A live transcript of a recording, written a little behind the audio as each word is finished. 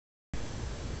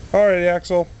Alright,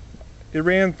 Axel, it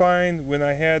ran fine when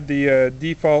I had the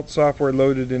default software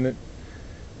loaded in it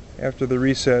after the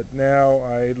reset. Now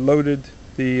I loaded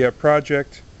the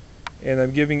project and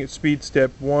I'm giving it speed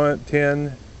step 1,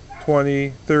 10, 20,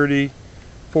 30,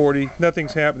 40.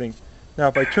 Nothing's happening. Now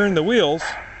if I turn the wheels,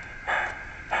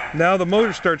 now the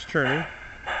motor starts turning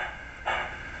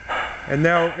and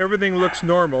now everything looks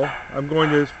normal. I'm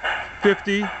going to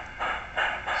 50,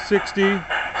 60,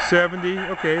 70.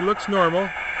 Okay, looks normal.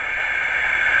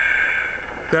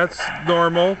 That's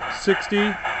normal.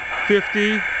 60,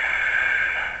 50,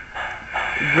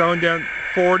 going down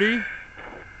 40,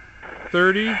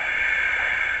 30. The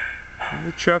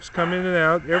chuffs come in and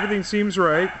out. Everything seems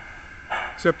right,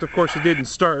 except of course it didn't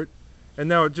start. And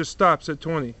now it just stops at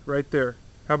 20 right there.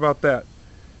 How about that?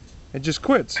 It just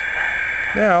quits.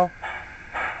 Now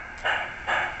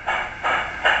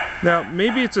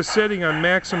maybe it's a setting on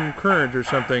maximum current or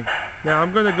something. Now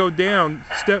I'm going to go down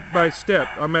step by step.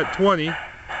 I'm at 20.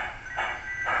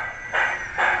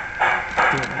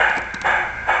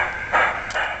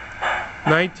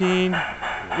 19,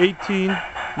 18.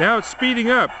 Now it's speeding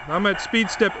up. I'm at speed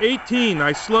step 18.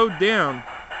 I slowed down.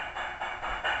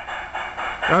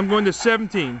 I'm going to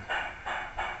 17,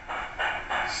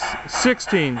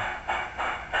 16,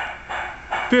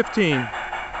 15.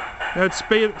 That's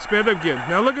sped up again.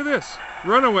 Now look at this.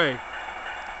 Runaway.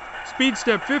 Speed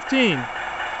step 15.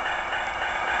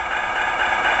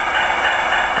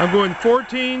 I'm going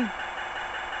 14,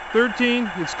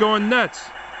 13. It's going nuts.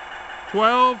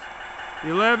 12,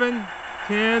 11,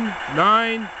 10,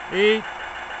 9, 8,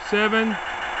 7,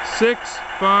 6,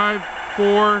 5,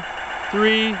 4,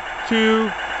 3, 2,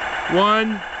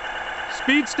 1.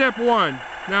 Speed step 1.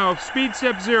 Now speed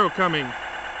step 0 coming.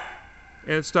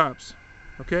 And it stops.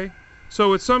 Okay?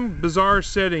 So it's some bizarre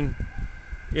setting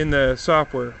in the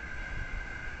software.